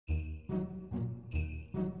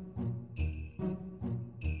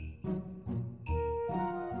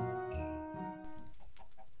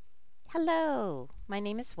Hello, my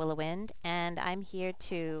name is Wind, and I'm here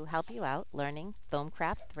to help you out learning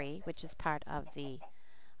Thaumcraft 3, which is part of the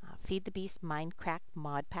Feed the Beast Minecraft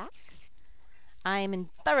mod pack.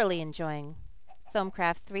 I'm thoroughly enjoying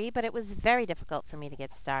Thaumcraft 3, but it was very difficult for me to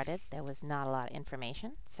get started. There was not a lot of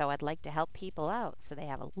information, so I'd like to help people out so they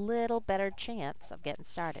have a little better chance of getting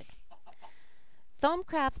started.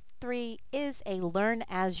 Thaumcraft 3 is a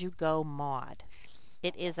learn-as-you-go mod.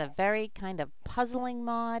 It is a very kind of puzzling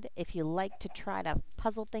mod. If you like to try to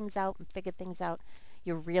puzzle things out and figure things out,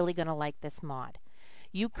 you're really going to like this mod.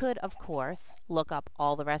 You could, of course, look up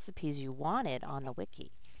all the recipes you wanted on the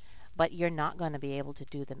wiki, but you're not going to be able to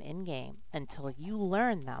do them in-game until you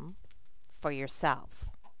learn them for yourself.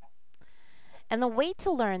 And the way to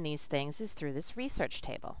learn these things is through this research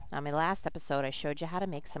table. Now, in my last episode, I showed you how to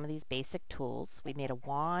make some of these basic tools. We made a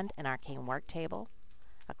wand, an arcane work table,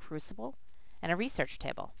 a crucible, and a research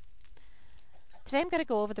table. Today I'm going to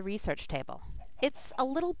go over the research table. It's a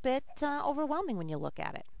little bit overwhelming when you look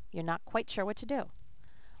at it. You're not quite sure what to do.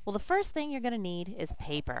 Well, the first thing you're going to need is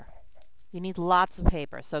paper. You need lots of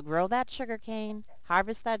paper. So grow that sugarcane,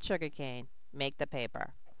 harvest that sugarcane, make the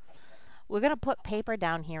paper. We're going to put paper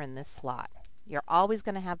down here in this slot. You're always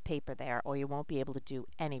going to have paper there or you won't be able to do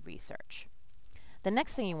any research. The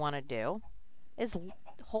next thing you want to do is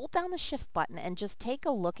hold down the shift button and just take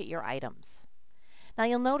a look at your items. Now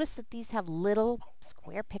you'll notice that these have little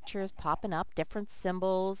square pictures popping up, different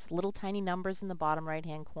symbols, little tiny numbers in the bottom right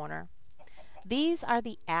hand corner. These are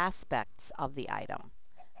the aspects of the item.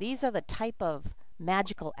 These are the type of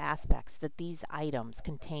magical aspects that these items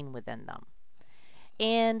contain within them.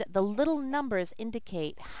 And the little numbers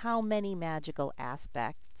indicate how many magical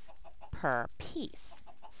aspects per piece.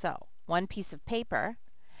 So one piece of paper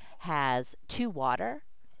has 2 water,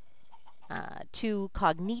 2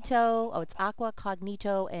 cognito, it's aqua,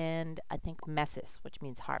 cognito, and I think messis, which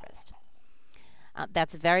means harvest.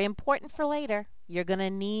 That's very important for later. You're going to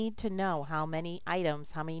need to know how many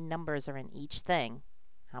items, how many numbers are in each thing,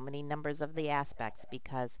 how many numbers of the aspects,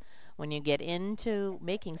 because when you get into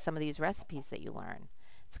making some of these recipes that you learn,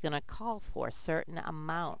 it's going to call for certain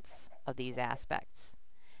amounts of these aspects.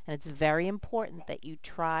 And it's very important that you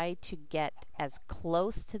try to get as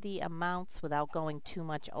close to the amounts without going too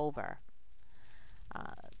much over.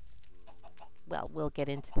 Well, we'll get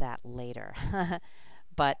into that later,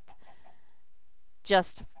 but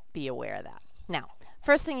just be aware of that. Now,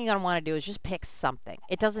 first thing you're going to want to do is just pick something.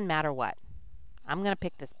 It doesn't matter what. I'm going to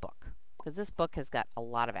pick this book because this book has got a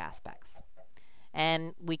lot of aspects.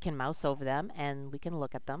 And we can mouse over them and we can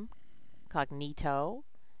look at them. Cognito,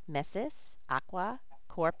 messis, aqua,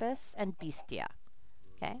 corpus, and bestia.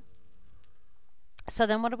 Okay? So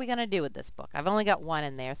then what are we going to do with this book? I've only got one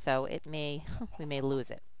in there, so we may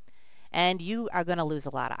lose it. And you are going to lose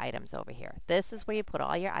a lot of items over here. This is where you put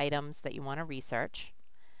all your items that you want to research.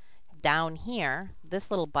 Down here,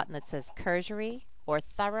 this little button that says cursory or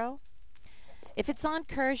thorough. If it's on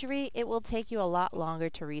cursory, it will take you a lot longer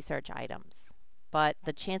to research items, but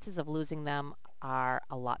the chances of losing them are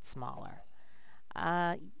a lot smaller.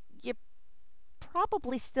 You're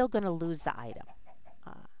probably still going to lose the item.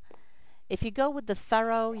 If you go with the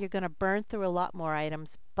thorough, you're going to burn through a lot more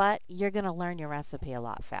items, but you're going to learn your recipe a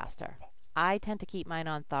lot faster. I tend to keep mine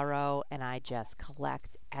on thorough, and I just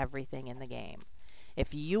collect everything in the game.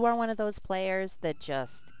 If you are one of those players that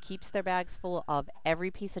just keeps their bags full of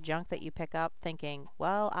every piece of junk that you pick up thinking,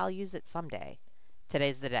 well, I'll use it someday,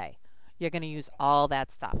 today's the day. You're going to use all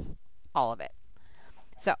that stuff, all of it.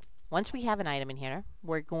 So once we have an item in here,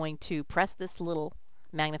 we're going to press this little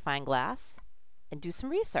magnifying glass and do some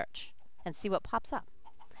research and see what pops up.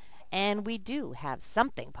 And we do have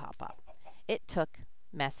something pop up. It took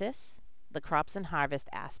messis, the crops and harvest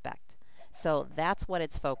aspect. So that's what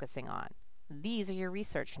it's focusing on. These are your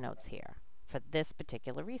research notes here for this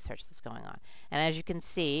particular research that's going on. And as you can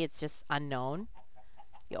see, it's just unknown.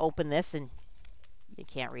 You open this and you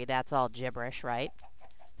can't read. That's all gibberish, right?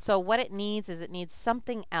 So what it needs is it needs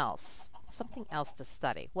something else to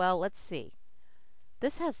study. Well, let's see.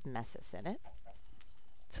 This has messis in it.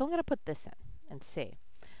 So I'm going to put this in and see.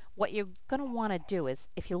 What you're going to want to do is,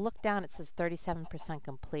 if you look down, it says 37%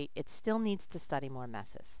 complete. It still needs to study more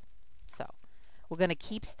messis. So we're going to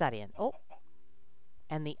keep studying. Oh,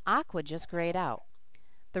 and the aqua just grayed out.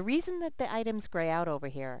 The reason that the items gray out over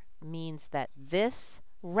here means that this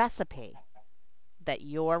recipe that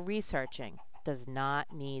you're researching does not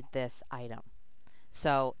need this item.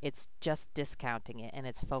 So it's just discounting it and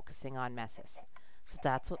it's focusing on messis. So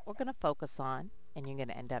that's what we're going to focus on, and you're going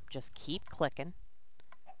to end up just keep clicking.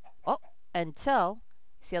 Oh, until,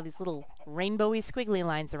 see all these little rainbowy squiggly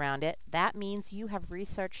lines around it? That means you have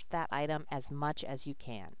researched that item as much as you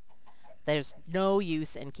can. There's no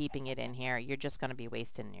use in keeping it in here. You're just going to be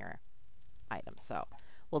wasting your items. So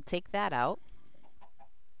we'll take that out.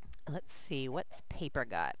 Let's see, what's paper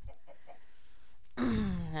got?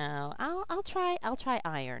 No, I'll try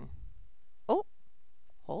iron. Oh,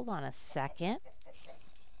 hold on a second.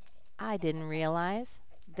 I didn't realize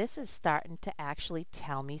this is starting to actually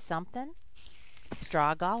tell me something.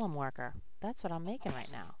 Straw golem worker. That's what I'm making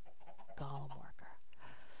right now. Golem worker.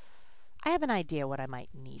 I have an idea what I might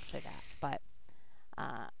need for that, but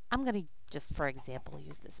I'm going to just, for example,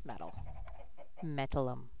 use this metal.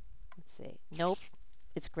 Metallum. Let's see. Nope.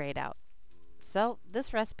 It's grayed out. So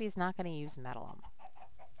this recipe is not going to use metallum.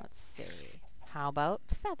 Let's see. How about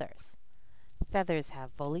feathers? Feathers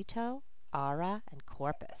have volito, aura, and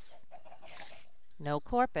corpus. No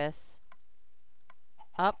corpus.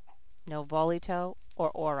 Up. No volito or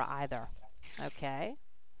aura either. Okay.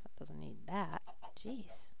 So it doesn't need that.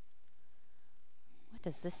 Jeez. What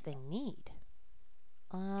does this thing need?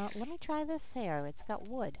 Let me try this here. It's got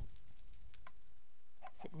wood.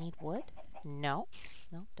 Does it need wood? No.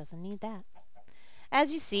 No, doesn't need that.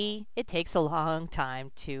 As you see, it takes a long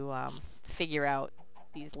time to figure out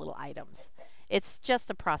these little items. It's just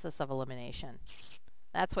a process of elimination.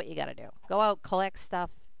 That's what you got to do. Go out, collect stuff,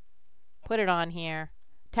 put it on here,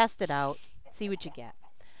 test it out, see what you get.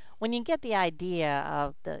 When you get the idea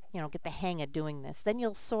of get the hang of doing this, then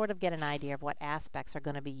you'll sort of get an idea of what aspects are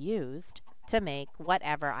going to be used to make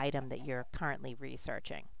whatever item that you're currently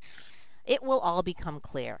researching. It will all become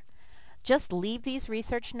clear. Just leave these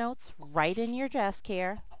research notes right in your desk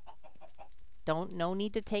here. No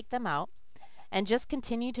need to take them out. And just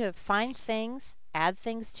continue to find things, add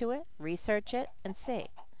things to it, research it, and see.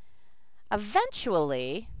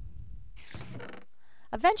 Eventually,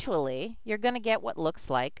 you're going to get what looks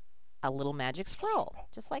like a little magic scroll,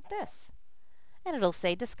 just like this. And it'll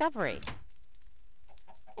say Discovery.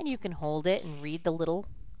 And you can hold it and read the little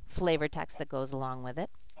flavor text that goes along with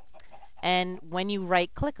it. And when you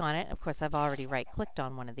right-click on it, of course I've already right-clicked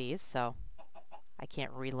on one of these, so I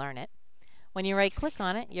can't relearn it. When you right-click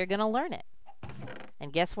on it, you're going to learn it.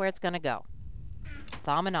 And guess where it's going to go?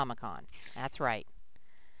 Thaumanomicon. That's right.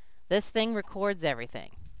 This thing records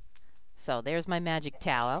everything. So there's my magic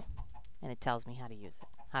tallow, and it tells me how to use it,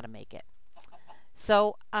 how to make it.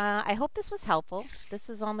 So I hope this was helpful. This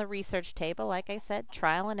is on the research table, like I said,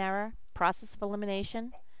 trial and error, process of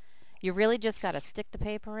elimination. You really just got to stick the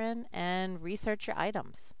paper in and research your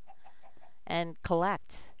items. And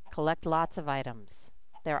collect lots of items.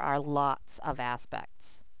 There are lots of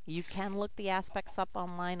aspects. You can look the aspects up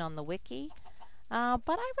online on the wiki, but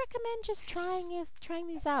I recommend just trying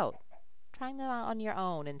these out. Trying them out on your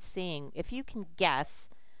own and seeing if you can guess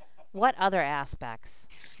what other aspects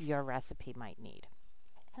your recipe might need.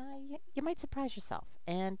 You might surprise yourself,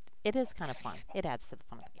 and it is kind of fun. It adds to the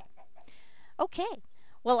fun of the game. Okay,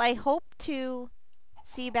 well, I hope to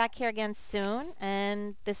see you back here again soon,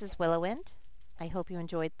 and this is Willowwind. I hope you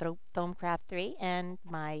enjoyed Thaumcraft 3 and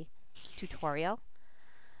my tutorial.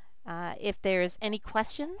 If there's any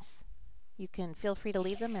questions, you can feel free to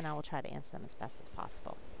leave them, and I will try to answer them as best as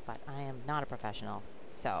possible. But I am not a professional,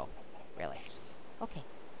 so really. Okay,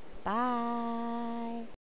 bye.